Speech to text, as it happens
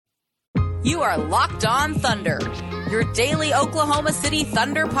You are Locked On Thunder, your daily Oklahoma City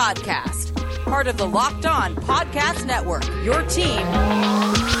Thunder podcast. Part of the Locked On Podcast Network, your team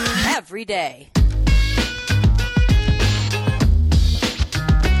every day.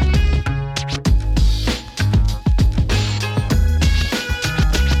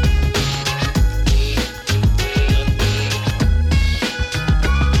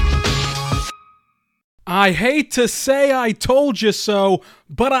 I hate to say I told you so,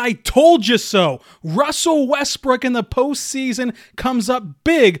 but I told you so. Russell Westbrook in the postseason comes up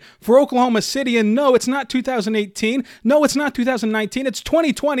big for Oklahoma City. And no, it's not 2018. No, it's not 2019. It's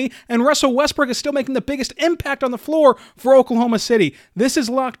 2020. And Russell Westbrook is still making the biggest impact on the floor for Oklahoma City. This is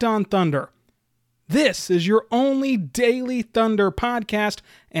Locked On Thunder. This is your only daily Thunder podcast.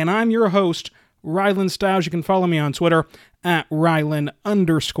 And I'm your host, Rylan Stiles. You can follow me on Twitter at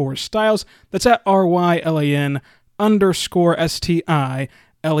Rylan_Stiles. That's at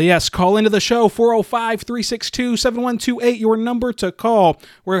RYLAN_STILES. Call into the show, 405-362-7128, your number to call.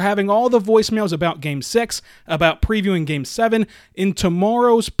 We're having all the voicemails about Game 6, about previewing Game 7 in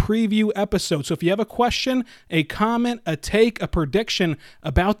tomorrow's preview episode. So if you have a question, a comment, a take, a prediction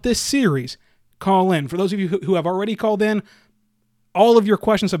about this series, call in. For those of you who have already called in, all of your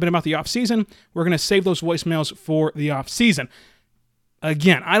questions have been about the offseason. We're going to save those voicemails for the offseason.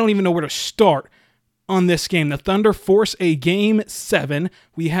 Again, I don't even know where to start on this game. The Thunder force a Game 7.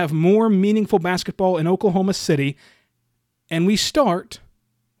 We have more meaningful basketball in Oklahoma City. And we start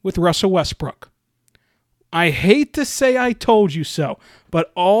with Russell Westbrook. I hate to say I told you so,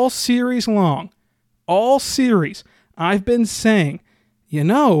 but all series long, I've been saying,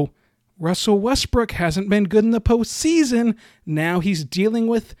 Russell Westbrook hasn't been good in the postseason. Now he's dealing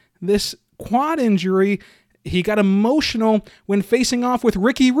with this quad injury. He got emotional when facing off with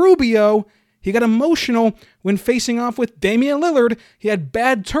Ricky Rubio. He got emotional when facing off with Damian Lillard. He had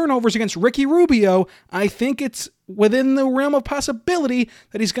bad turnovers against Ricky Rubio. I think it's within the realm of possibility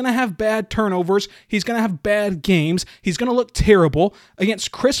that he's going to have bad turnovers. He's going to have bad games. He's going to look terrible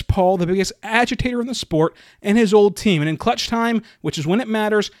against Chris Paul, the biggest agitator in the sport, and his old team. And in clutch time, which is when it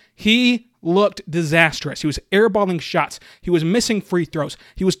matters, he looked disastrous. He was airballing shots. He was missing free throws.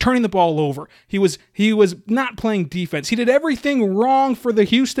 He was turning the ball over. He was not playing defense. He did everything wrong for the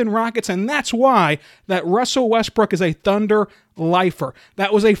Houston Rockets, and that's why that Russell Westbrook is a Thunder lifer.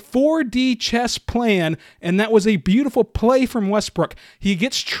 That was a 4D chess plan, and that was a beautiful play from Westbrook. He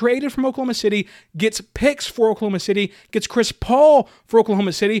gets traded from Oklahoma City, gets picks for Oklahoma City, gets Chris Paul for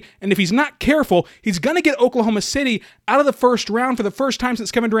Oklahoma City, and if he's not careful, he's going to get Oklahoma City out of the first round for the first time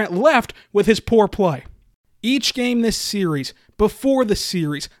since Kevin Durant left with his poor play. Each game this series, before the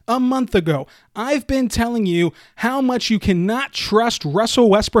series, a month ago, I've been telling you how much you cannot trust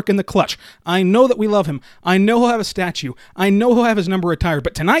Russell Westbrook in the clutch. I know that we love him. I know he'll have a statue. I know he'll have his number retired.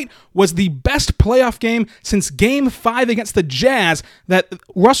 But tonight was the best playoff game since Game 5 against the Jazz that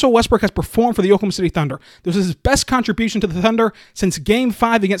Russell Westbrook has performed for the Oklahoma City Thunder. This was his best contribution to the Thunder since Game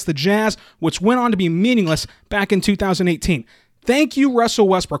 5 against the Jazz, which went on to be meaningless back in 2018. Thank you, Russell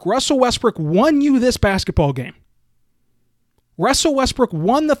Westbrook. Russell Westbrook won you this basketball game. Russell Westbrook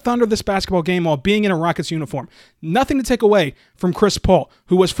won the Thunder this basketball game while being in a Rockets uniform. Nothing to take away from Chris Paul,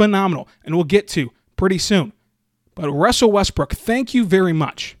 who was phenomenal, and we'll get to pretty soon. But Russell Westbrook, thank you very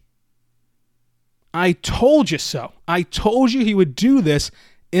much. I told you so. I told you he would do this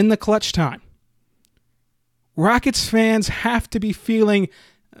in the clutch time. Rockets fans have to be feeling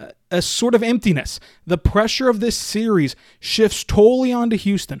a sort of emptiness. The pressure of this series shifts totally onto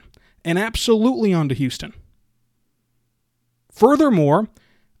Houston, and absolutely onto Houston. Furthermore,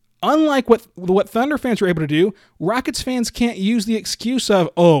 unlike what Thunder fans are able to do, Rockets fans can't use the excuse of,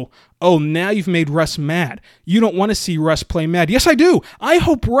 oh, now you've made Russ mad. You don't want to see Russ play mad. Yes, I do. I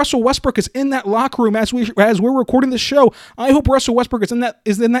hope Russell Westbrook is in that locker room as we're recording this show. I hope Russell Westbrook is in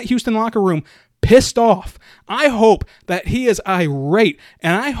that Houston locker room pissed off. I hope that he is irate,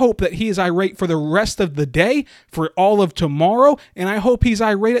 and I hope that he is irate for the rest of the day, for all of tomorrow, and I hope he's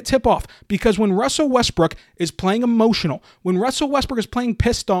irate at tip-off, because when Russell Westbrook is playing emotional, when Russell Westbrook is playing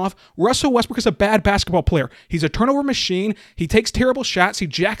pissed off, Russell Westbrook is a bad basketball player. He's a turnover machine. He takes terrible shots. He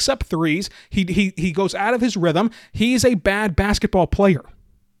jacks up threes. He goes out of his rhythm. He's a bad basketball player.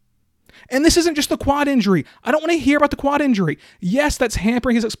 And this isn't just the quad injury. I don't want to hear about the quad injury. Yes, that's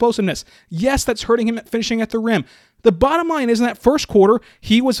hampering his explosiveness. Yes, that's hurting him at finishing at the rim. The bottom line is in that first quarter,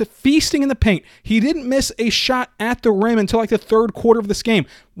 he was feasting in the paint. He didn't miss a shot at the rim until like the third quarter of this game.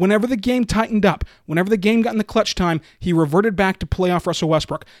 Whenever the game tightened up, whenever the game got in the clutch time, he reverted back to playoff Russell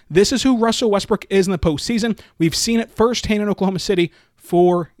Westbrook. This is who Russell Westbrook is in the postseason. We've seen it firsthand in Oklahoma City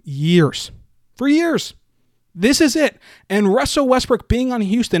for years. For years. This is it. And Russell Westbrook being on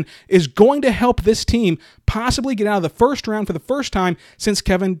Houston is going to help this team possibly get out of the first round for the first time since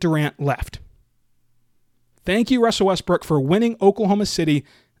Kevin Durant left. Thank you, Russell Westbrook, for winning Oklahoma City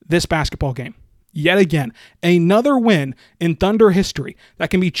this basketball game. Yet again, another win in Thunder history that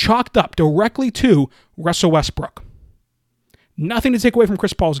can be chalked up directly to Russell Westbrook. Nothing to take away from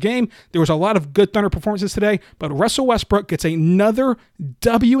Chris Paul's game. There was a lot of good Thunder performances today, but Russell Westbrook gets another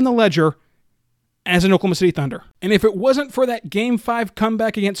W in the ledger as an Oklahoma City Thunder. And if it wasn't for that Game 5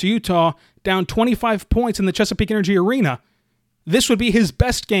 comeback against Utah, down 25 points in the Chesapeake Energy Arena, this would be his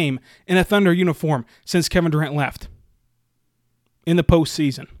best game in a Thunder uniform since Kevin Durant left in the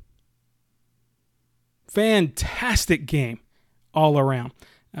postseason. Fantastic game all around.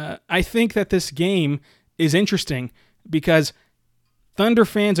 I think that this game is interesting because Thunder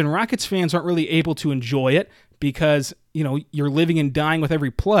fans and Rockets fans aren't really able to enjoy it because, you're living and dying with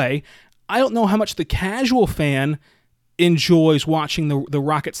every play. I don't know how much the casual fan enjoys watching the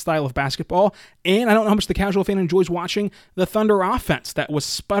Rocket style of basketball, and I don't know how much the casual fan enjoys watching the Thunder offense that was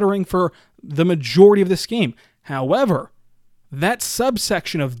sputtering for the majority of this game. However, that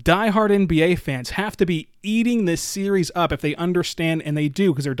subsection of diehard NBA fans have to be eating this series up if they understand, and they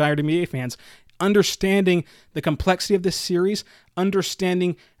do because they're diehard NBA fans, understanding the complexity of this series,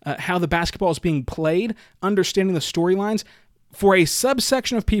 understanding how the basketball is being played, understanding the storylines. For a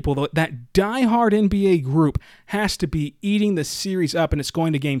subsection of people, that diehard NBA group has to be eating the series up, and it's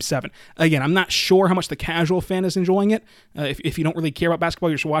going to Game 7. Again, I'm not sure how much the casual fan is enjoying it. If you don't really care about basketball,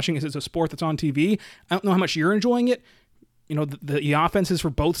 you're just watching it as a sport that's on TV. I don't know how much you're enjoying it. The offenses for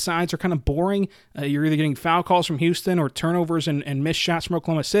both sides are kind of boring. You're either getting foul calls from Houston or turnovers and missed shots from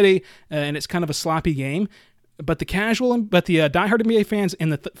Oklahoma City, and it's kind of a sloppy game. But the diehard NBA fans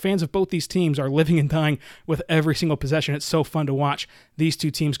and the fans of both these teams are living and dying with every single possession. It's so fun to watch these two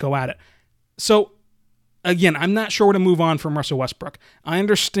teams go at it. So, again, I'm not sure where to move on from Russell Westbrook. I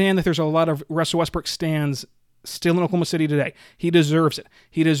understand that there's a lot of Russell Westbrook stands still in Oklahoma City today. He deserves it.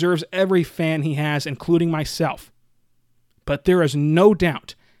 He deserves every fan he has, including myself. But there is no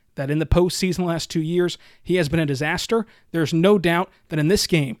doubt that in the postseason the last 2 years, he has been a disaster. There's no doubt that in this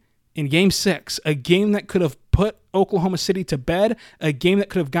game, in Game 6, a game that could have put Oklahoma City to bed, a game that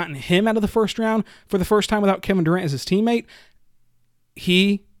could have gotten him out of the first round for the first time without Kevin Durant as his teammate,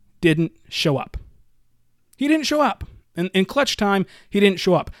 he didn't show up. He didn't show up. In clutch time, he didn't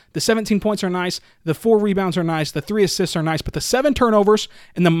show up. The 17 points are nice. The 4 rebounds are nice. The 3 assists are nice. But the 7 turnovers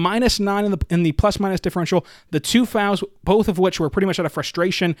and the -9 in the plus-minus differential, the 2 fouls, both of which were pretty much out of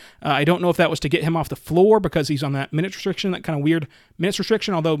frustration. I don't know if that was to get him off the floor because he's on that minutes restriction, that kind of weird minutes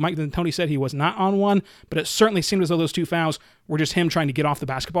restriction, although Mike D'Antoni said he was not on one. But it certainly seemed as though those 2 fouls were just him trying to get off the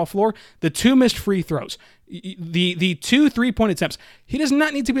basketball floor. The 2 missed free throws. The 2 3-point attempts. He does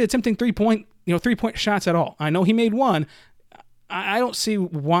not need to be attempting 3-point shots at all. I know he made one. I don't see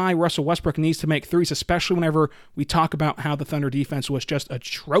why Russell Westbrook needs to make threes, especially whenever we talk about how the Thunder defense was just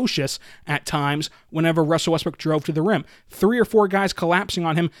atrocious at times whenever Russell Westbrook drove to the rim. 3 or 4 guys collapsing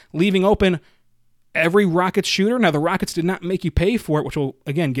on him, leaving open every Rockets shooter. Now, the Rockets did not make you pay for it, which we'll,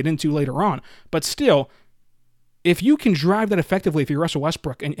 again, get into later on. But still, if you can drive that effectively, if you're Russell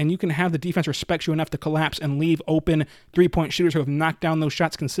Westbrook, and you can have the defense respect you enough to collapse and leave open 3-point shooters who have knocked down those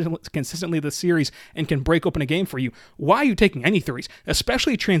shots consistently this series and can break open a game for you, why are you taking any threes,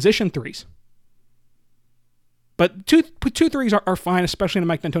 especially transition threes? But two threes are fine, especially in a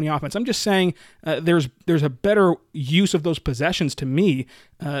Mike D'Antoni offense. I'm just saying there's a better use of those possessions to me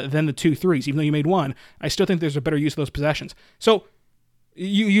than the 2 threes. Even though you made one, I still think there's a better use of those possessions. So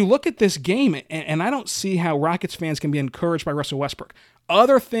You look at this game, and I don't see how Rockets fans can be encouraged by Russell Westbrook.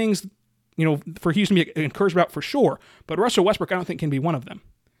 Other things, for Houston to be encouraged about for sure, but Russell Westbrook I don't think can be one of them.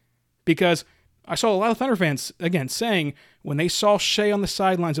 Because I saw a lot of Thunder fans, again, saying when they saw Shea on the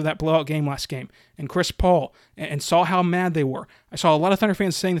sidelines of that blowout game last game, and Chris Paul, and saw how mad they were, I saw a lot of Thunder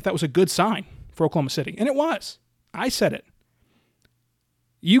fans saying that was a good sign for Oklahoma City. And it was. I said it.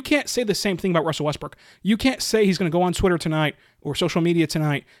 You can't say the same thing about Russell Westbrook. You can't say he's going to go on Twitter tonight or social media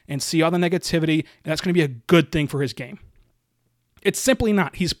tonight and see all the negativity, and that's going to be a good thing for his game. It's simply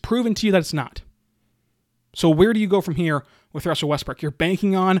not. He's proven to you that it's not. So where do you go from here with Russell Westbrook? You're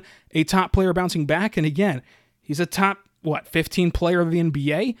banking on a top player bouncing back, and again, he's a top, 15 player of the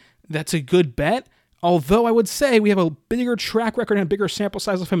NBA? That's a good bet. Although I would say we have a bigger track record and a bigger sample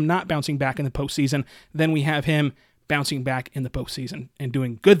size of him not bouncing back in the postseason than we have him bouncing back in the postseason and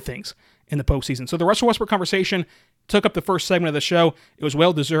doing good things in the postseason. So the Russell Westbrook conversation took up the first segment of the show. It was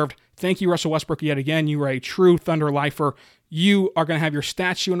well-deserved. Thank you, Russell Westbrook, yet again. You are a true Thunder lifer. You are going to have your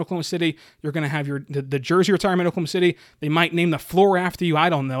statue in Oklahoma City. You're going to have the jersey retirement in Oklahoma City. They might name the floor after you. I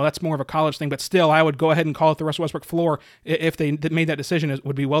don't know. That's more of a college thing. But still, I would go ahead and call it the Russell Westbrook floor if they made that decision. It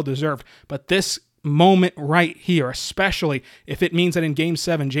would be well-deserved. But this moment right here, especially if it means that in Game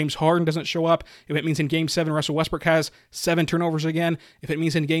 7, James Harden doesn't show up, if it means in Game 7, Russell Westbrook has 7 turnovers again, if it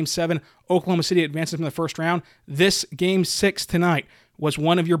means in Game 7, Oklahoma City advances from the first round, this Game 6 tonight was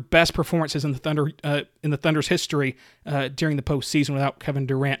one of your best performances in the Thunder's history during the postseason without Kevin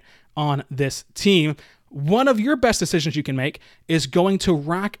Durant on this team. One of your best decisions you can make is going to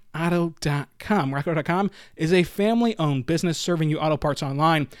rockauto.com. Rockauto.com is a family-owned business serving you auto parts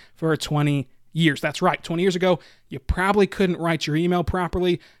online for 20 years. That's right. 20 years ago, you probably couldn't write your email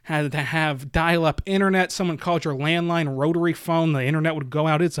properly, had to have dial-up internet. Someone called your landline rotary phone. The internet would go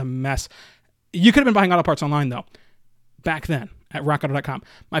out. It's a mess. You could have been buying auto parts online, though, back then at rockauto.com.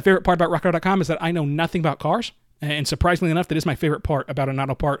 My favorite part about rockauto.com is that I know nothing about cars. And surprisingly enough, that is my favorite part about an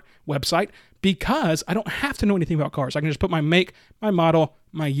auto part website because I don't have to know anything about cars. I can just put my make, my model,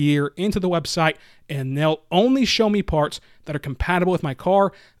 my year into the website, and they'll only show me parts that are compatible with my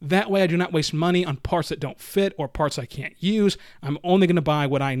car. That way I do not waste money on parts that don't fit or parts I can't use. I'm only going to buy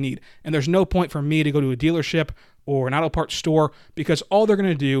what I need. And there's no point for me to go to a dealership or an auto parts store because all they're going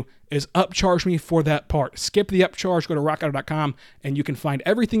to do is upcharge me for that part. Skip the upcharge, go to rockauto.com, and you can find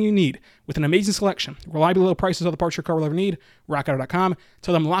everything you need with an amazing selection. Reliably low prices of the parts your car will ever need. rockauto.com.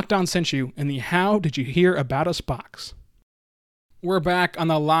 Tell them Locked On sent you in the How Did You Hear About Us box. We're back on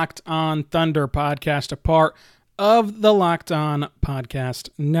the Locked On Thunder podcast, a part of the Locked On Podcast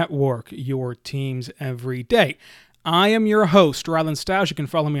Network, your teams every day. I am your host, Rylan Stiles. You can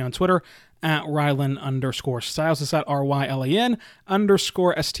follow me on Twitter at Rylan_Stiles. It's at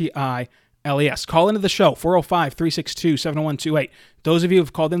RYLAN_STILES. Call into the show, 405-362-70128. Those of you who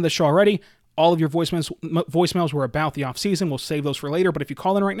have called into the show already, all of your voicemails were about the offseason. We'll save those for later. But if you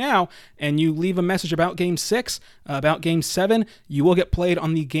call in right now and you leave a message about Game 6, about Game 7, you will get played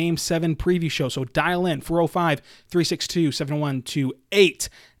on the Game 7 preview show. So dial in, 405-362-70128.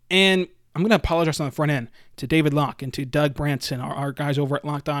 And I'm going to apologize on the front end to David Locke and to Doug Branson, our guys over at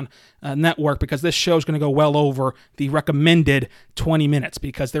Locked On Network, because this show is going to go well over the recommended 20 minutes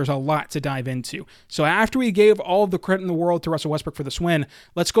because there's a lot to dive into. So after we gave all of the credit in the world to Russell Westbrook for this win,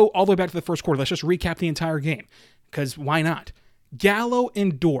 let's go all the way back to the first quarter. Let's just recap the entire game because why not? Gallo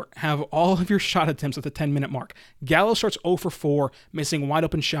and Dort have all of your shot attempts at the 10-minute mark. Gallo starts 0 for 4, missing wide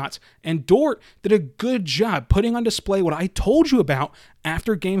open shots, and Dort did a good job putting on display what I told you about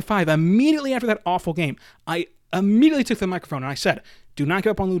after Game 5. Immediately after that awful game, I immediately took the microphone and I said, do not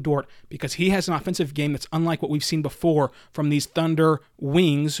give up on Lu Dort because he has an offensive game that's unlike what we've seen before from these Thunder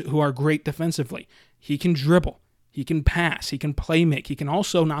wings who are great defensively. He can dribble, he can pass, he can play make, he can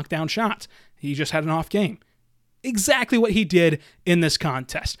also knock down shots. He just had an off game. Exactly what he did in this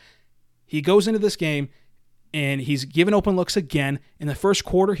contest. He goes into this game and he's given open looks again. In the first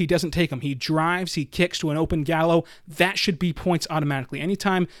quarter, he doesn't take them. He drives, he kicks to an open Gallo. That should be points automatically.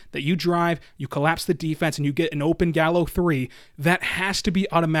 Anytime that you drive, you collapse the defense, and you get an open Gallo 3, that has to be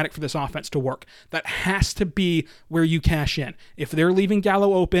automatic for this offense to work. That has to be where you cash in. If they're leaving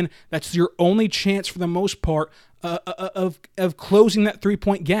Gallo open, that's your only chance for the most part of closing that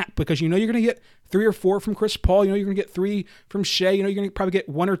 3-point gap because you know you're going to get 3 or 4 from Chris Paul. You know you're going to get 3 from Shea. You know you're going to probably get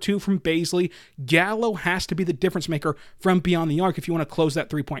 1 or 2 from Bazley. Gallo has to be the difference maker from beyond the arc if you want to close that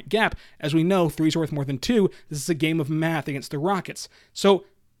 3-point gap. As we know, 3's worth more than 2. This is a game of math against the Rockets. So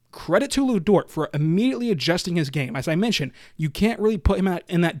credit to Lu Dort for immediately adjusting his game. As I mentioned, you can't really put him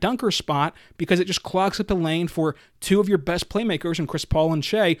in that dunker spot because it just clogs up the lane for 2 of your best playmakers in Chris Paul and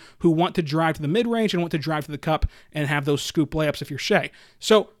Shea who want to drive to the mid-range and want to drive to the cup and have those scoop layups if you're Shea.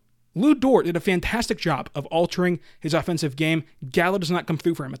 So Lu Dort did a fantastic job of altering his offensive game. Gallo does not come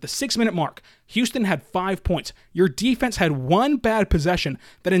through for him. At the 6-minute mark, Houston had 5 points. Your defense had 1 bad possession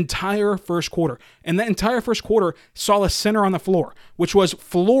that entire first quarter. And that entire first quarter saw a center on the floor, which was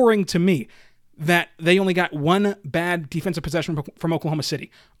flooring to me that they only got 1 bad defensive possession from Oklahoma City.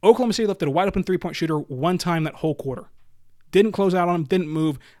 Oklahoma City left a wide open 3-point shooter 1 time that whole quarter. Didn't close out on him, didn't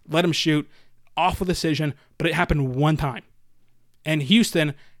move, let him shoot. Awful decision, but it happened 1 time. And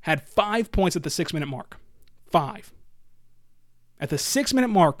Houston had 5 points at the 6-minute mark. 5. At the 6-minute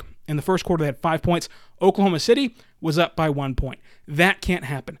mark in the first quarter, they had 5 points. Oklahoma City was up by 1 point. That can't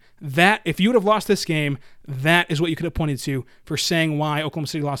happen. That, if you would have lost this game, that is what you could have pointed to for saying why Oklahoma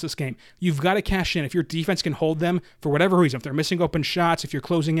City lost this game. You've got to cash in. If your defense can hold them for whatever reason, if they're missing open shots, if you're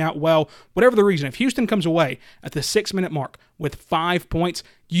closing out well, whatever the reason, if Houston comes away at the 6-minute mark with 5 points,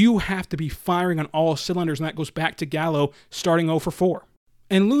 you have to be firing on all cylinders, and that goes back to Gallo starting 0 for 4.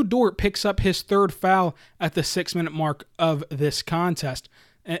 And Lou Dort picks up his third foul at the 6-minute mark of this contest.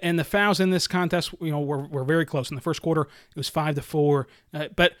 And the fouls in this contest, were very close. In the first quarter, it was 5-4.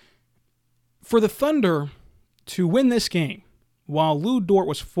 But for the Thunder to win this game, while Lou Dort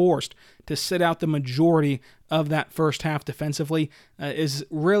was forced to sit out the majority of that first half defensively, is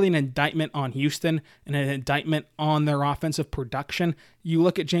really an indictment on Houston and an indictment on their offensive production. You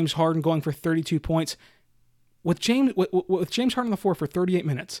look at James Harden going for 32 points. With James Harden on the floor for 38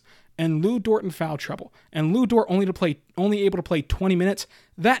 minutes, and Lou Dort in foul trouble, and Lou Dort only able to play 20 minutes,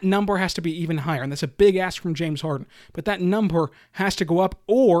 that number has to be even higher. And that's a big ask from James Harden. But that number has to go up,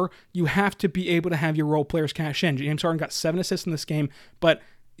 or you have to be able to have your role players cash in. James Harden got 7 assists in this game, but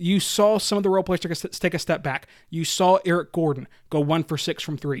you saw some of the role players take a step back. You saw Eric Gordon go 1 for 6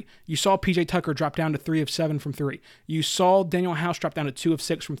 from 3. You saw PJ Tucker drop down to 3 of 7 from 3. You saw Daniel House drop down to 2 of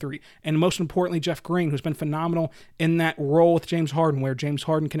 6 from 3. And most importantly, Jeff Green, who's been phenomenal in that role with James Harden, where James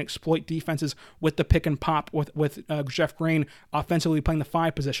Harden can exploit defenses with the pick and pop with Jeff Green offensively playing the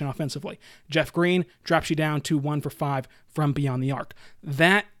 5 position offensively. Jeff Green drops you down to 1 for 5 from beyond the arc.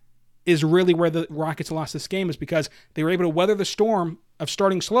 That is really where the Rockets lost this game, is because they were able to weather the storm of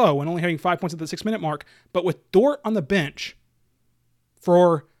starting slow and only having 5 points at the 6-minute mark. But with Dort on the bench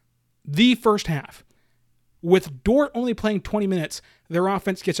for the first half, with Dort only playing 20 minutes, their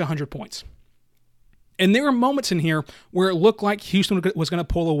offense gets 100 points. And there were moments in here where it looked like Houston was going to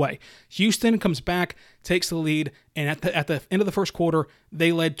pull away. Houston comes back, takes the lead, and at the end of the first quarter,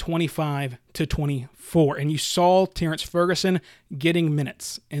 they led 25-24. And you saw Terrence Ferguson getting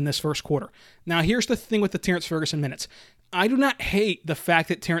minutes in this first quarter. Now, here's the thing with the Terrence Ferguson minutes. I do not hate the fact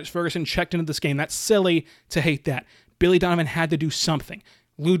that Terrence Ferguson checked into this game. That's silly to hate that. Billy Donovan had to do something.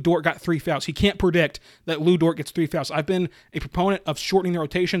 Lou Dort got 3 fouls. He can't predict that Lou Dort gets 3 fouls. I've been a proponent of shortening the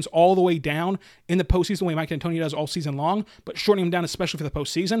rotations all the way down in the postseason, the way Mike D'Antoni does all season long, but shortening them down especially for the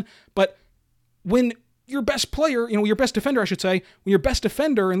postseason. But when your best player, your best defender, I should say, when your best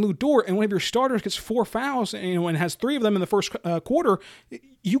defender in Lou Dort and one of your starters gets 4 fouls, and has 3 of them in the first quarter,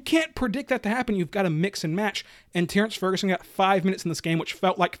 you can't predict that to happen. You've got to mix and match. And Terrence Ferguson got 5 minutes in this game, which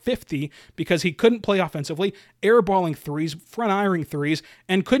felt like 50 because he couldn't play offensively, airballing threes, front-iring threes,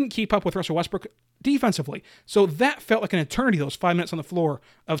 and couldn't keep up with Russell Westbrook defensively. So that felt like an eternity, those 5 minutes on the floor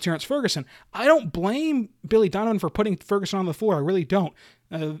of Terrence Ferguson. I don't blame Billy Donovan for putting Ferguson on the floor. I really don't.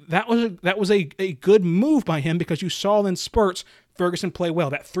 That was a good move by him, because you saw in spurts Ferguson play well.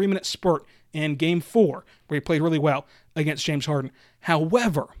 That 3-minute spurt in Game 4 where he played really well against James Harden.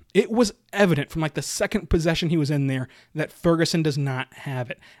 However, it was evident from like the second possession he was in there that Ferguson does not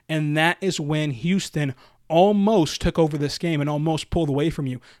have it. And that is when Houston almost took over this game and almost pulled away from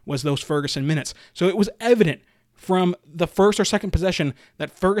you, was those Ferguson minutes. So it was evident from the first or second possession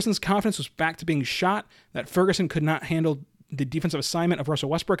that Ferguson's confidence was back to being shot, that Ferguson could not handle the defensive assignment of Russell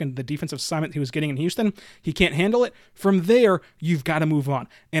Westbrook and the defensive assignment he was getting in Houston. He can't handle it. From there, you've got to move on.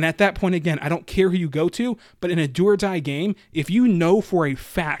 And at that point, again, I don't care who you go to, but in a do-or-die game, if you know for a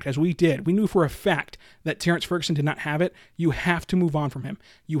fact, as we knew for a fact that Terrence Ferguson did not have it, you have to move on from him.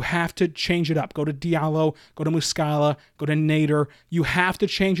 You have to change it up. Go to Diallo, go to Muscala, go to Nader. You have to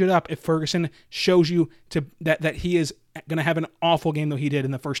change it up if Ferguson shows you that he is going to have an awful game, though he did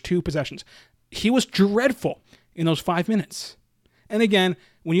in the first 2 possessions. He was dreadful in those 5 minutes. And again,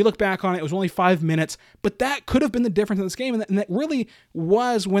 when you look back on it, it was only 5 minutes, but that could have been the difference in this game, and that really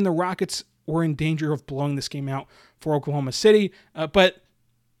was when the Rockets were in danger of blowing this game out for Oklahoma City. But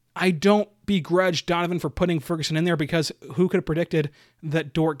I don't begrudge Donovan for putting Ferguson in there, because who could have predicted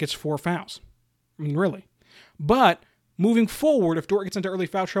that Dort gets 4 fouls? I mean, really. But moving forward, if Dort gets into early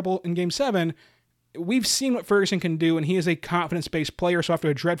foul trouble in Game 7, we've seen what Ferguson can do, and he is a confidence-based player, so after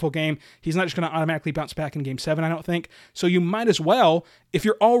a dreadful game, he's not just going to automatically bounce back in Game 7, I don't think. So you might as well, if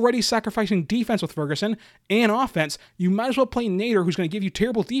you're already sacrificing defense with Ferguson and offense, you might as well play Nader, who's going to give you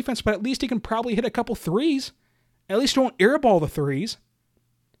terrible defense, but at least he can probably hit a couple threes. At least don't airball the threes.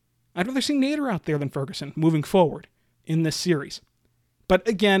 I'd rather see Nader out there than Ferguson moving forward in this series. But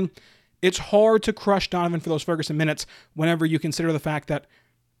again, it's hard to crush Donovan for those Ferguson minutes whenever you consider the fact that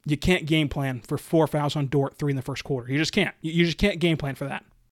you can't game plan for 4 fouls on Dort, 3 in the first quarter. You just can't. You just can't game plan for that.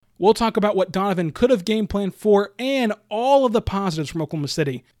 We'll talk about what Donovan could have game planned for and all of the positives from Oklahoma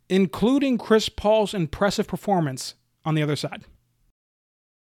City, including Chris Paul's impressive performance on the other side.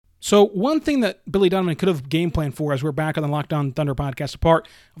 So one thing that Billy Donovan could have game planned for, as we're back on the Locked On Thunder podcast, a part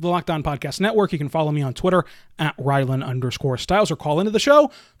of the Locked On Podcast Network. You can follow me on Twitter at Rylan_Styles or call into the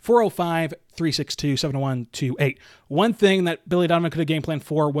show 405-362-7128. One thing that Billy Donovan could have game planned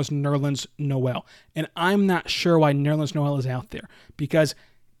for was Nerlens Noel. And I'm not sure why Nerlens Noel is out there, because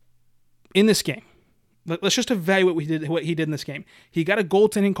in this game, Let's just evaluate what he did in this game. He got a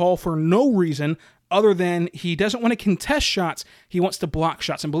goaltending call for no reason other than he doesn't want to contest shots. He wants to block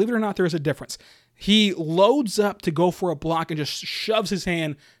shots. And believe it or not, there is a difference. He loads up to go for a block and just shoves his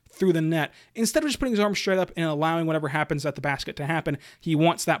hand through the net. Instead of just putting his arm straight up and allowing whatever happens at the basket to happen, he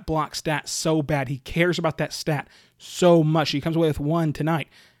wants that block stat so bad. He cares about that stat so much. He comes away with 1 tonight.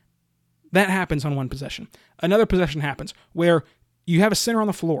 That happens on one possession. Another possession happens where you have a center on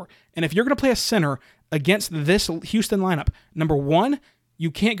the floor. And if you're going to play a center against this Houston lineup, number one, you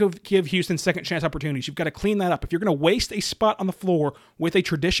can't give Houston second chance opportunities. You've got to clean that up. If you're going to waste a spot on the floor with a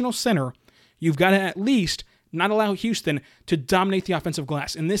traditional center, you've got to at least not allow Houston to dominate the offensive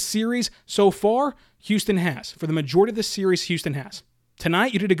glass. In this series, so far, Houston has. For the majority of this series, Houston has.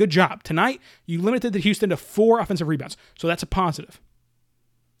 Tonight, you did a good job. Tonight, you limited the Houston to 4 offensive rebounds. So that's a positive.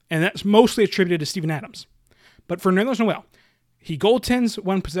 And that's mostly attributed to Steven Adams. But for Nerlens Noel, he goaltends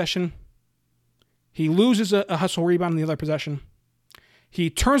one possession. He loses a hustle rebound in the other possession. He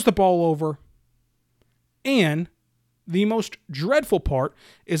turns the ball over. And the most dreadful part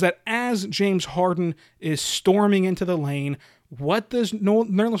is that as James Harden is storming into the lane, what does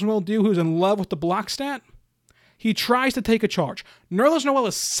Nerlens Noel do, who's in love with the block stat? He tries to take a charge. Nerlens Noel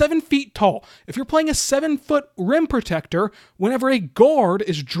is 7 feet tall. If you're playing a 7-foot rim protector, whenever a guard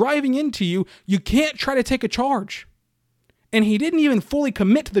is driving into you, you can't try to take a charge. And he didn't even fully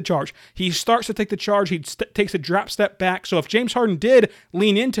commit to the charge. He starts to take the charge. He takes a drop step back. So if James Harden did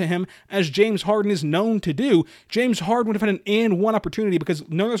lean into him, as James Harden is known to do, James Harden would have had an and one opportunity because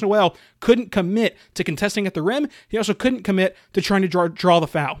Nerlens Noel couldn't commit to contesting at the rim. He also couldn't commit to trying to draw the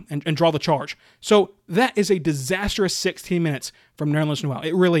foul and draw the charge. So that is a disastrous 16 minutes from Nerlens Noel.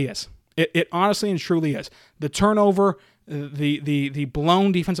 It really is. It honestly and truly is. The turnover, the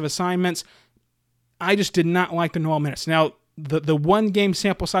blown defensive assignments, I just did not like the Noel minutes. Now, the one game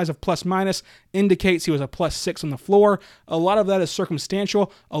sample size of plus minus indicates he was a +6 on the floor. A lot of that is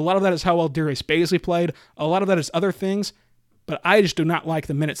circumstantial. A lot of that is how well Darius Bazley played. A lot of that is other things. But I just do not like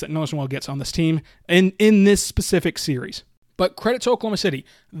the minutes that Nerlens Noel gets on this team in this specific series. But credit to Oklahoma City.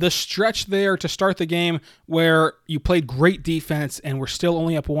 The stretch there to start the game where you played great defense and we're still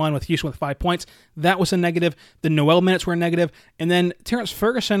only up 1 with Houston with 5 points, that was a negative. The Noel minutes were a negative. And then Terrence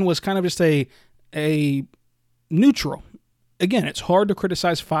Ferguson was kind of just a neutral. Again, it's hard to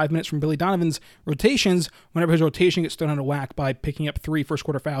criticize 5 minutes from Billy Donovan's rotations whenever his rotation gets thrown out of whack by picking up 3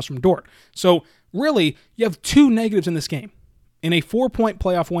 first-quarter fouls from Dort. So, really, you have 2 negatives in this game. In a 4-point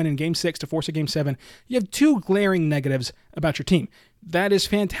playoff win in Game 6 to force a Game 7, you have 2 glaring negatives about your team. That is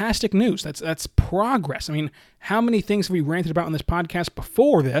fantastic news. That's progress. I mean, how many things have we ranted about on this podcast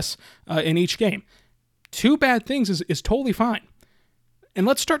before this in each game? 2 bad things is totally fine. And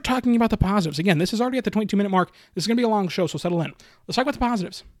let's start talking about the positives. Again, this is already at the 22-minute mark. This is going to be a long show, so settle in. Let's talk about the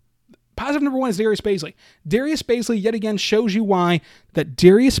positives. Positive number 1 is Darius Bazley. Darius Bazley, yet again, shows you why that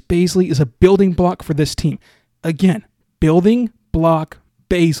Darius Bazley is a building block for this team. Again, building block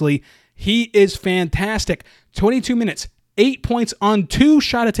Bazley. He is fantastic. 22 minutes, 8 points on 2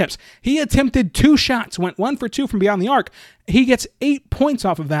 shot attempts. He attempted 2 shots, went 1 for 2 from beyond the arc. He gets 8 points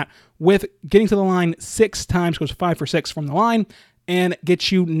off of that with getting to the line 6 times, goes 5 for 6 from the line, and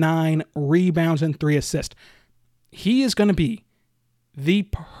gets you 9 rebounds and 3 assists. He is going to be the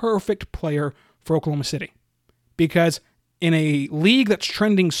perfect player for Oklahoma City because in a league that's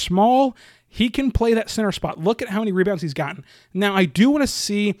trending small, he can play that center spot. Look at how many rebounds he's gotten. Now, I do want to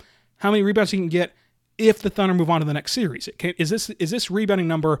see how many rebounds he can get if the Thunder move on to the next series. Is this rebounding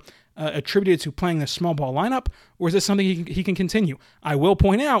number attributed to playing this small ball lineup, or is this something he can continue? I will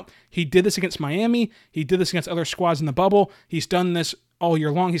point out, he did this against Miami. He did this against other squads in the bubble. He's done this all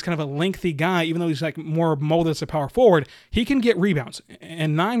year long. He's kind of a lengthy guy, even though he's like more molded as a power forward. He can get rebounds,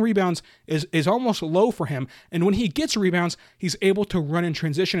 and 9 rebounds is almost low for him. And when he gets rebounds, he's able to run in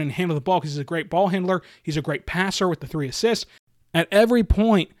transition and handle the ball because he's a great ball handler. He's a great passer with the 3 assists. At every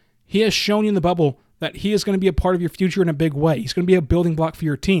point, he has shown you in the bubble that he is going to be a part of your future in a big way. He's going to be a building block for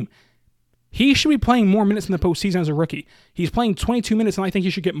your team. He should be playing more minutes in the postseason as a rookie. He's playing 22 minutes, and I think he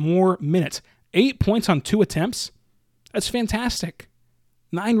should get more minutes. 8 points on 2 attempts? That's fantastic.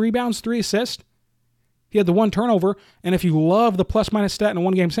 9 rebounds, 3 assists. He had the 1 turnover, and if you love the plus-minus stat in a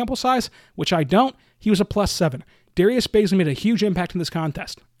 1-game sample size, which I don't, he was a +7. Darius Bazley made a huge impact in this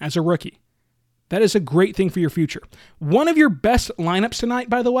contest as a rookie. That is a great thing for your future. One of your best lineups tonight,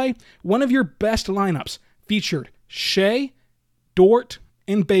 by the way, one of your best lineups featured Shea, Dort,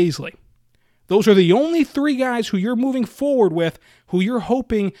 and Bazley. Those are the only 3 guys who you're moving forward with, who you're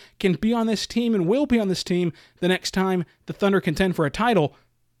hoping can be on this team and will be on this team the next time the Thunder contend for a title.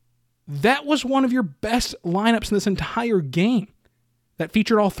 That was one of your best lineups in this entire game that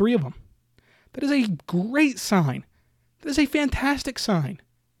featured all 3 of them. That is a great sign. That is a fantastic sign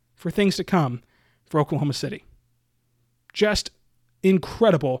for things to come for Oklahoma City. Just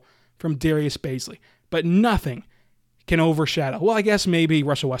incredible from Darius Bazley. But nothing can overshadow, well, I guess maybe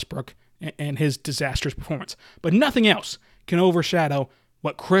Russell Westbrook and his disastrous performance, but nothing else can overshadow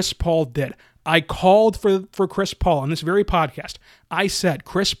what Chris Paul did. I called for Chris Paul on this very podcast. I said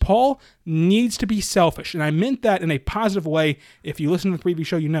Chris Paul needs to be selfish, and I meant that in a positive way. If you listen to the preview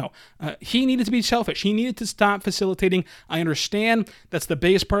show, you know. He needed to be selfish. He needed to stop facilitating. I understand that's the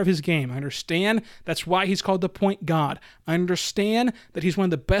biggest part of his game. I understand that's why he's called the point god. I understand that he's one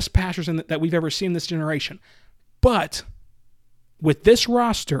of the best passers that we've ever seen in this generation. But with this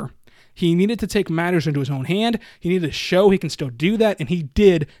roster, he needed to take matters into his own hand. He needed to show he can still do that, and he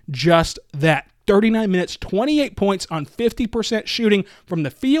did just that. 39 minutes, 28 points on 50% shooting from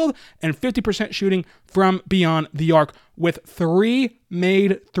the field and 50% shooting from beyond the arc with 3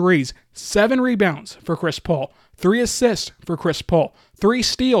 made threes, 7 rebounds for Chris Paul, 3 assists for Chris Paul, 3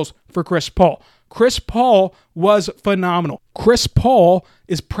 steals for Chris Paul. Chris Paul was phenomenal. Chris Paul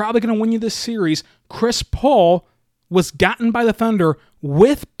is probably going to win you this series. Chris Paul was gotten by the Thunder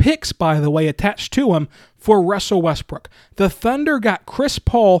with picks, by the way, attached to him for Russell Westbrook. The Thunder got Chris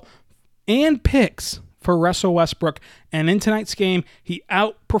Paul and picks for Russell Westbrook, and in tonight's game, he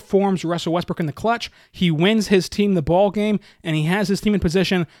outperforms Russell Westbrook in the clutch. He wins his team the ball game, and he has his team in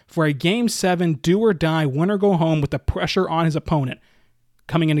position for a Game 7 do-or-die, win-or-go-home with the pressure on his opponent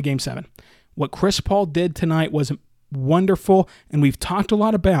coming into Game 7. What Chris Paul did tonight was wonderful, and we've talked a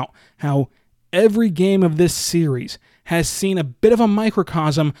lot about how every game of this series has seen a bit of a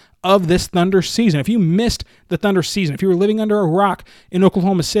microcosm of this Thunder season. If you missed the Thunder season, if you were living under a rock in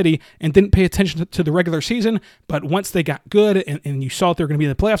Oklahoma City and didn't pay attention to the regular season, but once they got good and you saw that they were going to be in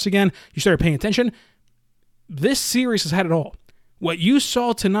the playoffs again, you started paying attention, this series has had it all. What you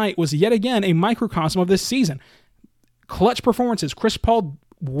saw tonight was yet again a microcosm of this season. Clutch performances, Chris Paul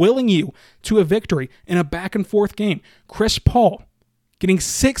willing you to a victory in a back-and-forth game. Chris Paul getting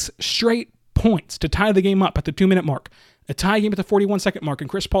 6 straight points to tie the game up at the 2-minute mark. A tie game at the 41-second mark, and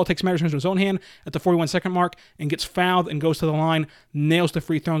Chris Paul takes matters into his own hand at the 41-second mark and gets fouled and goes to the line, nails the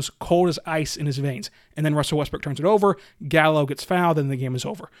free throws, cold as ice in his veins. And then Russell Westbrook turns it over, Gallo gets fouled, and the game is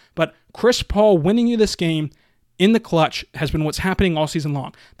over. But Chris Paul winning you this game in the clutch has been what's happening all season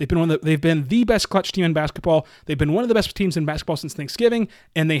long. They've been the best clutch team in basketball. They've been one of the best teams in basketball since Thanksgiving,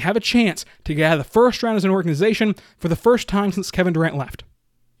 and they have a chance to get out of the first round as an organization for the first time since Kevin Durant left.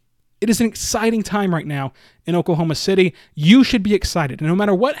 It is an exciting time right now in Oklahoma City. You should be excited. And no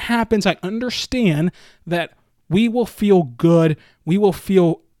matter what happens, I understand that we will feel good. We will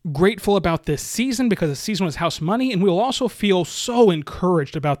feel grateful about this season because the season was house money, and we will also feel so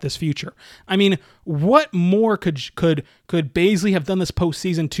encouraged about this future. I mean, what more could Bazley have done this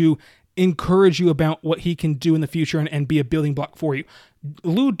postseason to encourage you about what he can do in the future and be a building block for you?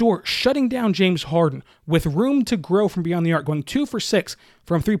 Lou Dort shutting down James Harden with room to grow from beyond the arc, going 2 for 6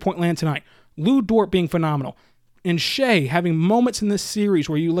 from three-point land tonight. Lou Dort being phenomenal. And Shai having moments in this series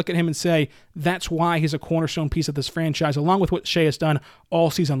where you look at him and say, that's why he's a cornerstone piece of this franchise, along with what Shai has done all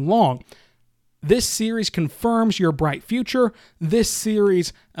season long. This series confirms your bright future. This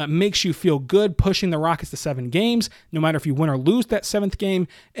series makes you feel good, pushing the Rockets to 7 games, no matter if you win or lose that 7th game.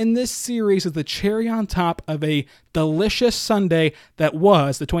 And this series is the cherry on top of a delicious Sunday that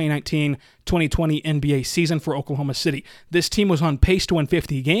was the 2019-2020 NBA season for Oklahoma City. This team was on pace to win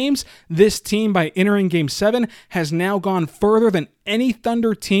 50 games. This team, by entering Game 7, has now gone further than any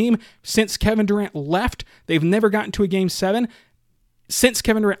Thunder team since Kevin Durant left. They've never gotten to a Game 7 since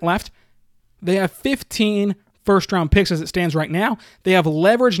Kevin Durant left. They have 15 first-round picks as it stands right now. They have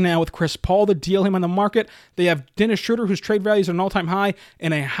leverage now with Chris Paul to deal him on the market. They have Dennis Schroeder, whose trade value is at an all-time high,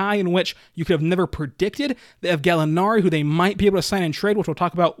 and a high in which you could have never predicted. They have Gallinari, who they might be able to sign and trade, which we'll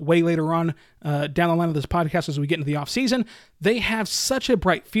talk about way later on down the line of this podcast as we get into the offseason. They have such a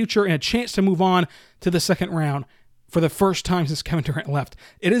bright future and a chance to move on to the second round for the first time since Kevin Durant left.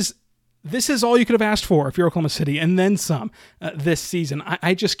 This is all you could have asked for if you're Oklahoma City, and then some this season.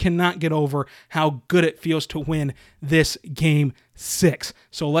 I just cannot get over how good it feels to win this Game 6.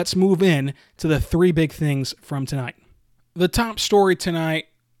 So let's move in to the 3 big things from tonight. The top story tonight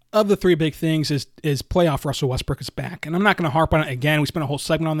of the 3 big things is playoff Russell Westbrook is back. And I'm not going to harp on it again. We spent a whole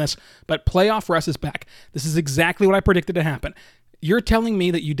segment on this, but playoff Russ is back. This is exactly what I predicted to happen. You're telling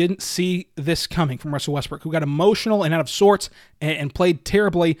me that you didn't see this coming from Russell Westbrook, who got emotional and out of sorts and played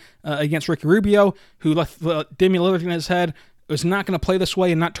terribly against Ricky Rubio, who left Damian Lillard in his head, is not going to play this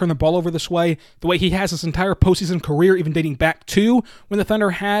way and not turn the ball over this way the way he has his entire postseason career, even dating back to when the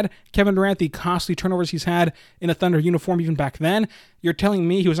Thunder had Kevin Durant, the costly turnovers he's had in a Thunder uniform even back then. You're telling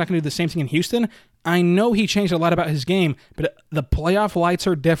me he was not going to do the same thing in Houston? I know he changed a lot about his game, but the playoff lights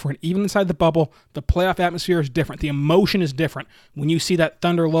are different. Even inside the bubble, the playoff atmosphere is different. The emotion is different when you see that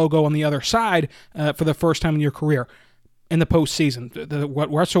Thunder logo on the other side for the first time in your career in the postseason.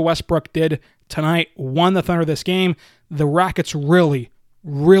 What Russell Westbrook did tonight won the Thunder this game. The Rockets really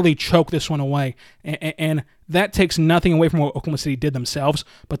choked this one away. And that takes nothing away from what Oklahoma City did themselves,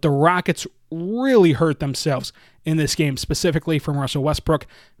 but the Rockets really hurt themselves in this game, specifically from Russell Westbrook.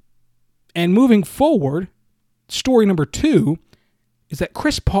 And moving forward, story number 2 is that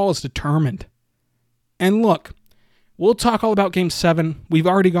Chris Paul is determined. And look, we'll talk all about Game 7. We've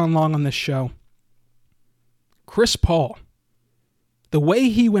already gone long on this show. Chris Paul, the way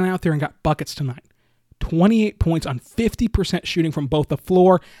he went out there and got buckets tonight, 28 points on 50% shooting from both the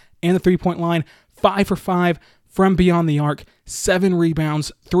floor and the three-point line, 5 for 5 from beyond the arc, 7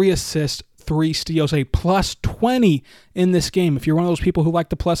 rebounds, 3 assists, 3 steals, a plus 20 in this game. If you're one of those people who like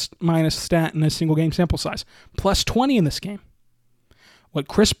the plus-minus stat in a single game sample size, plus 20 in this game. What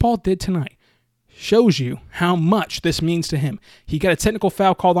Chris Paul did tonight shows you how much this means to him. He got a technical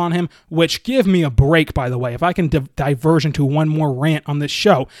foul called on him, which, give me a break, by the way. If I can diverge into one more rant on this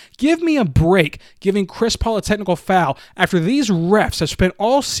show, give me a break giving Chris Paul a technical foul after these refs have spent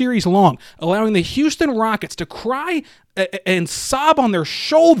all series long allowing the Houston Rockets to cry and sob on their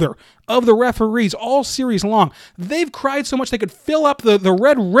shoulder of the referees all series long. They've cried so much they could fill up the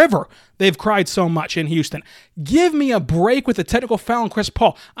Red River. They've cried so much in Houston. Give me a break with the technical foul on Chris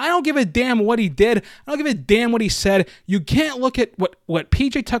Paul. I don't give a damn what he did. I don't give a damn what he said. You can't look at what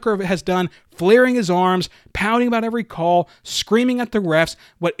PJ Tucker has done, flaring his arms, pouting about every call, screaming at the refs,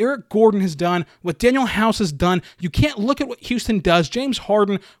 what Eric Gordon has done, what Daniel House has done. You can't look at what Houston does, James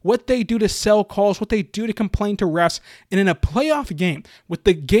Harden, what they do to sell calls, what they do to complain to refs. And in a playoff game, with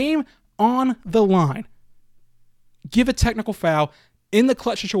the game on the line, give a technical foul in the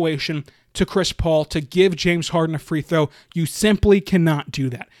clutch situation to Chris Paul to give James Harden a free throw. You simply cannot do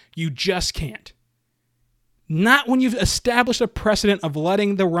that. You just can't. Not when you've established a precedent of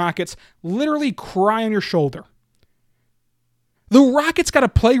letting the Rockets literally cry on your shoulder. The Rockets got a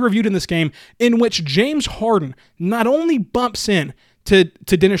play reviewed in this game in which James Harden not only bumps in to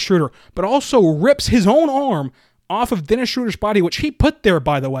Dennis Schroeder, but also rips his own arm off of Dennis Schroeder's body, which he put there,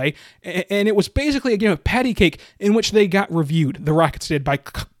 by the way, and it was basically a game of patty cake in which they got reviewed, the Rockets did,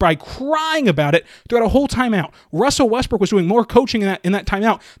 by crying about it throughout a whole timeout. Russell Westbrook was doing more coaching in that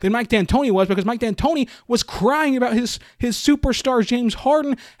timeout than Mike D'Antoni was, because Mike D'Antoni was crying about his superstar James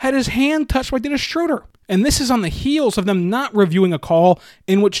Harden had his hand touched by Dennis Schroeder. And this is on the heels of them not reviewing a call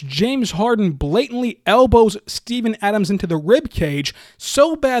in which James Harden blatantly elbows Steven Adams into the rib cage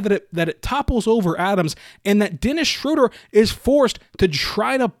so bad that it topples over Adams, and that Dennis Schroeder is forced to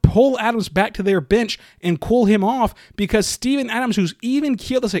try to pull Adams back to their bench and cool him off, because Steven Adams, who's even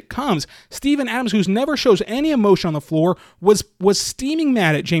keeled as it comes, Steven Adams, who's never shows any emotion on the floor, was steaming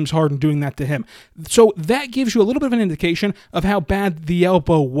mad at James Harden doing that to him. So that gives you a little bit of an indication of how bad the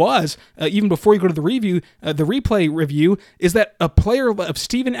elbow was, even before you go to the review. The replay review is that a player of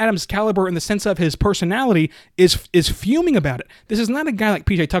Steven Adams' caliber in the sense of his personality is fuming about it. This is not a guy like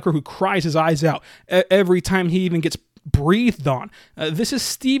PJ Tucker who cries his eyes out every time he even gets breathed on. This is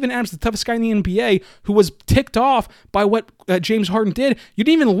Steven Adams, the toughest guy in the NBA, who was ticked off by what James Harden did. You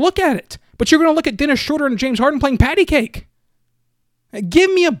didn't even look at it, but you're going to look at Dennis Schroeder and James Harden playing patty cake.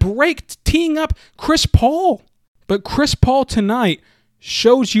 Give me a break teeing up Chris Paul. But Chris Paul tonight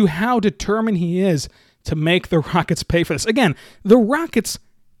shows you how determined he is to make the Rockets pay for this. Again, the Rockets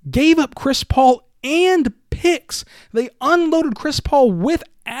gave up Chris Paul and picks. They unloaded Chris Paul with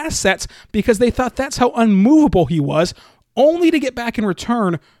assets because they thought that's how unmovable he was, only to get back in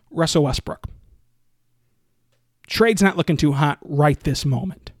return Russell Westbrook. Trade's not looking too hot right this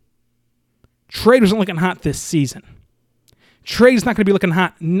moment. Trade wasn't looking hot this season. Trade's not going to be looking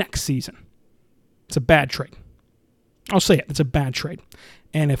hot next season. It's a bad trade. I'll say it. It's a bad trade.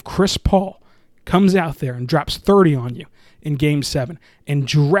 And if Chris Paul comes out there and drops 30 on you in Game 7 and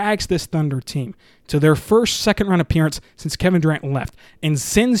drags this Thunder team to their first second-round appearance since Kevin Durant left and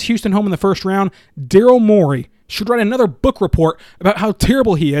sends Houston home in the first round, Daryl Morey should write another book report about how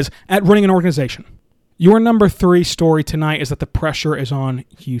terrible he is at running an organization. Your number 3 story tonight is that the pressure is on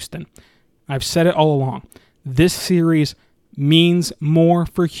Houston. I've said it all along. This series means more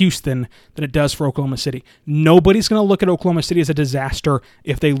for Houston than it does for Oklahoma City. Nobody's going to look at Oklahoma City as a disaster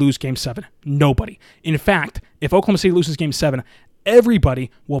if they lose Game 7. Nobody. In fact, if Oklahoma City loses Game 7,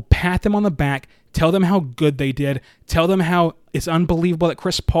 everybody will pat them on the back, tell them how good they did, tell them how it's unbelievable that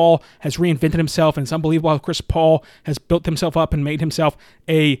Chris Paul has reinvented himself, and it's unbelievable how Chris Paul has built himself up and made himself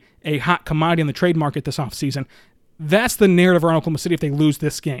a hot commodity on the trade market this offseason. That's the narrative around Oklahoma City if they lose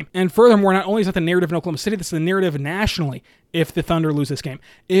this game. And furthermore, not only is that the narrative in Oklahoma City, that's the narrative nationally if the Thunder lose this game.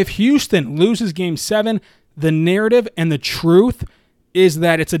 If Houston loses Game 7, the narrative and the truth is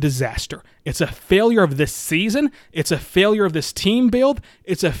that it's a disaster. It's a failure of this season. It's a failure of this team build.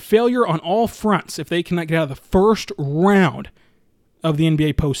 It's a failure on all fronts if they cannot get out of the first round of the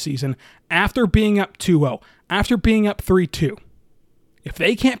NBA postseason after being up 2-0, after being up 3-2. If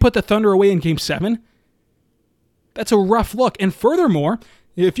they can't put the Thunder away in Game 7, that's a rough look. And furthermore,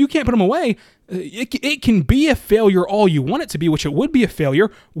 if you can't put them away, it can be a failure all you want it to be, which it would be a failure.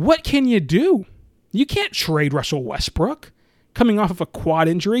 What can you do? You can't trade Russell Westbrook coming off of a quad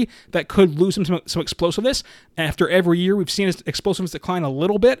injury that could lose him some explosiveness. After every year, we've seen his explosiveness decline a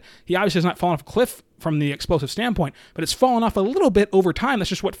little bit. He obviously has not fallen off a cliff from the explosive standpoint, but it's fallen off a little bit over time. That's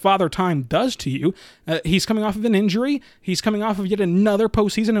just what Father Time does to you. He's coming off of an injury. He's coming off of yet another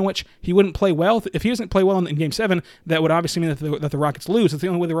postseason in which he wouldn't play well. If he doesn't play well in Game 7, that would obviously mean that the Rockets lose. It's the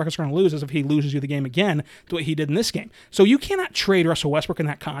only way the Rockets are going to lose is if he loses you the game again the way he did in this game. So you cannot trade Russell Westbrook in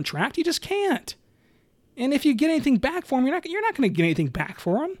that contract. You just can't. And if you get anything back for him, you're not going to get anything back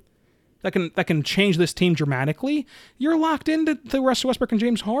for him that can change this team dramatically. You're locked into the Russell Westbrook and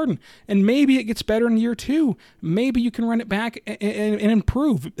James Harden, and maybe it gets better in year 2. Maybe you can run it back and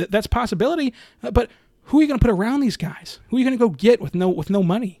improve. That's a possibility. But who are you going to put around these guys? Who are you going to go get with no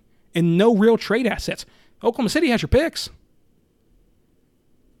money and no real trade assets? Oklahoma City has your picks.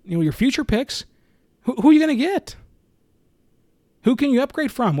 Your future picks. Who are you going to get? Who can you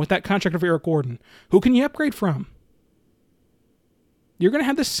upgrade from with that contract of Eric Gordon? Who can you upgrade from? You're going to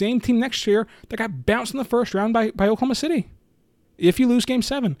have the same team next year that got bounced in the first round by Oklahoma City if you lose Game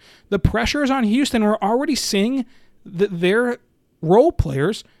 7. The pressure is on Houston. We're already seeing that their role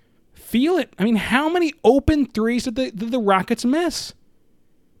players feel it. I mean, how many open threes did the Rockets miss?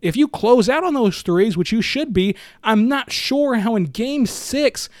 If you close out on those threes, which you should be, I'm not sure how in Game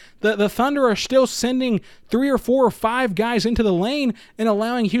 6 the Thunder are still sending 3 or 4 or 5 guys into the lane and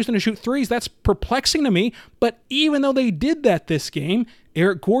allowing Houston to shoot threes. That's perplexing to me. But even though they did that this game,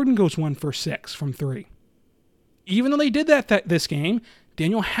 Eric Gordon goes 1 for 6 from 3. Even though they did that this game,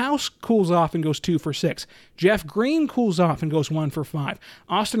 Daniel House cools off and goes 2 for 6. Jeff Green cools off and goes 1 for 5.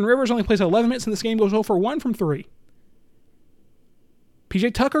 Austin Rivers only plays 11 minutes in this game, goes 0 for 1 from 3.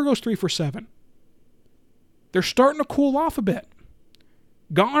 PJ Tucker goes 3 for 7. They're starting to cool off a bit.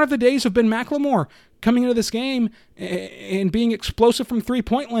 Gone are the days of Ben McLemore coming into this game and being explosive from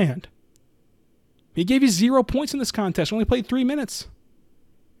three-point land. He gave you 0 points in this contest, only played 3 minutes.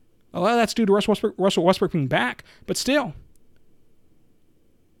 A lot of that's due to Russell Westbrook being back, but still.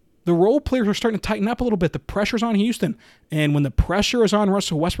 The role players are starting to tighten up a little bit. The pressure's on Houston. And when the pressure is on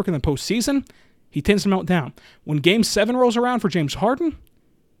Russell Westbrook in the postseason, he tends to melt down. When Game 7 rolls around for James Harden,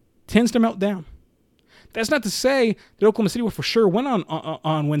 tends to melt down. That's not to say that Oklahoma City will for sure win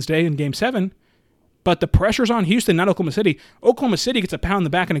on Wednesday in Game 7, but the pressure's on Houston, not Oklahoma City. Oklahoma City gets a pound in the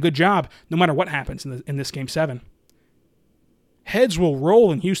back and a good job no matter what happens in this Game 7. Heads will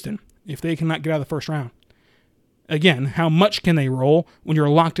roll in Houston if they cannot get out of the first round. Again, how much can they roll when you're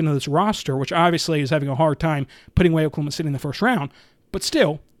locked into this roster, which obviously is having a hard time putting away Oklahoma City in the first round, but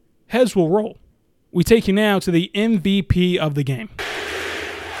still, heads will roll. We take you now to the MVP of the game. Who's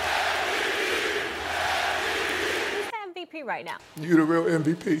the MVP right now? You the real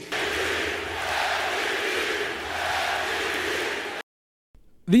MVP.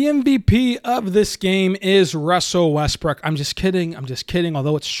 The MVP of this game is Russell Westbrook. I'm just kidding,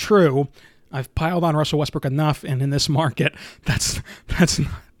 although it's true. I've piled on Russell Westbrook enough, and in this market, that's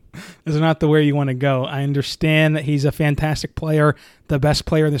not the way you want to go. I understand that he's a fantastic player, the best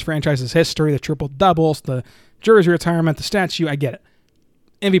player in this franchise's history, the triple-doubles, the jersey retirement, the statue. I get it.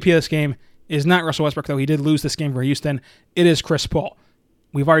 MVP of this game is not Russell Westbrook, though he did lose this game for Houston. It is Chris Paul.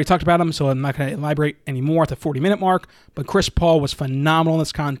 We've already talked about him, so I'm not going to elaborate anymore at the 40-minute mark, but Chris Paul was phenomenal in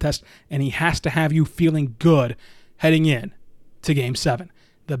this contest, and he has to have you feeling good heading in to Game 7.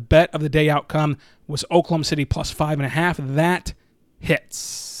 The bet of the day outcome was Oklahoma City plus 5.5. That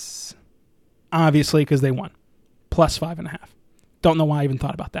hits. Obviously, because they won. Plus 5.5. Don't know why I even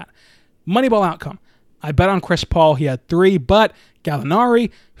thought about that. Moneyball outcome. I bet on Chris Paul. He had 3, but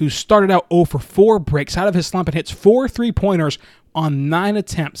Gallinari, who started out 0 for 4, breaks out of his slump and hits 4 3-pointers on 9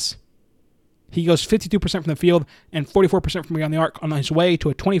 attempts. He goes 52% from the field and 44% from beyond the arc on his way to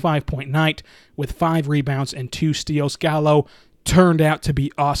a 25-point night with 5 rebounds and 2 steals. Gallo turned out to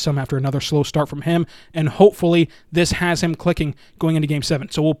be awesome after another slow start from him, and hopefully this has him clicking going into Game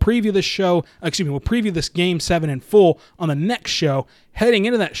 7. So we'll preview this Game 7 in full on the next show. Heading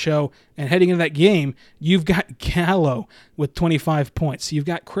into that show and heading into that game, you've got Gallo with 25 points. You've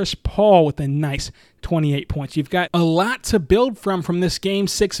got Chris Paul with a nice 28 points. You've got a lot to build from this Game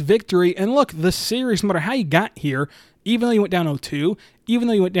 6 victory. And look, the series, no matter how you got here, even though you went down 0-2, even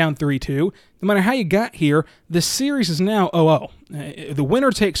though you went down 3-2, no matter how you got here, the series is now 0-0. The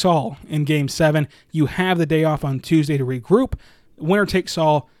winner takes all in Game 7. You have the day off on Tuesday to regroup. Winner takes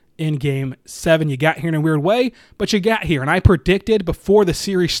all in Game 7. You got here in a weird way, but you got here. And I predicted before the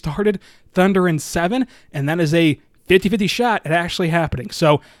series started Thunder in 7, and that is a 50-50 shot at actually happening.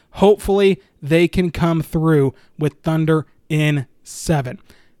 So hopefully they can come through with Thunder in 7.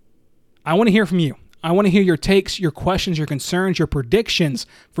 I want to hear from you. I want to hear your takes, your questions, your concerns, your predictions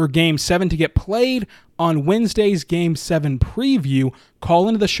for Game 7 to get played on Wednesday's Game 7 preview. Call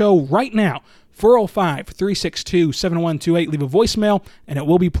into the show right now, 405-362-7128. Leave a voicemail, and it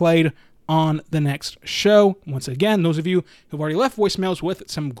will be played on the next show. Once again, those of you who've already left voicemails with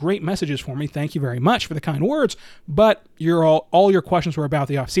some great messages for me, thank you very much for the kind words, but all your questions were about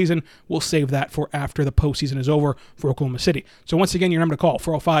the offseason. We'll save that for after the postseason is over for Oklahoma City. So once again, your number to call,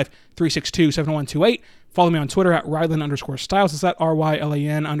 405-362-7128. Follow me on Twitter at Rylan_Stiles. It's at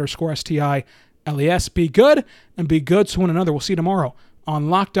RYLAN_STILES. Be good and be good to one another. We'll see you tomorrow on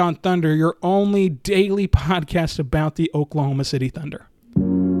Locked On Thunder, your only daily podcast about the Oklahoma City Thunder.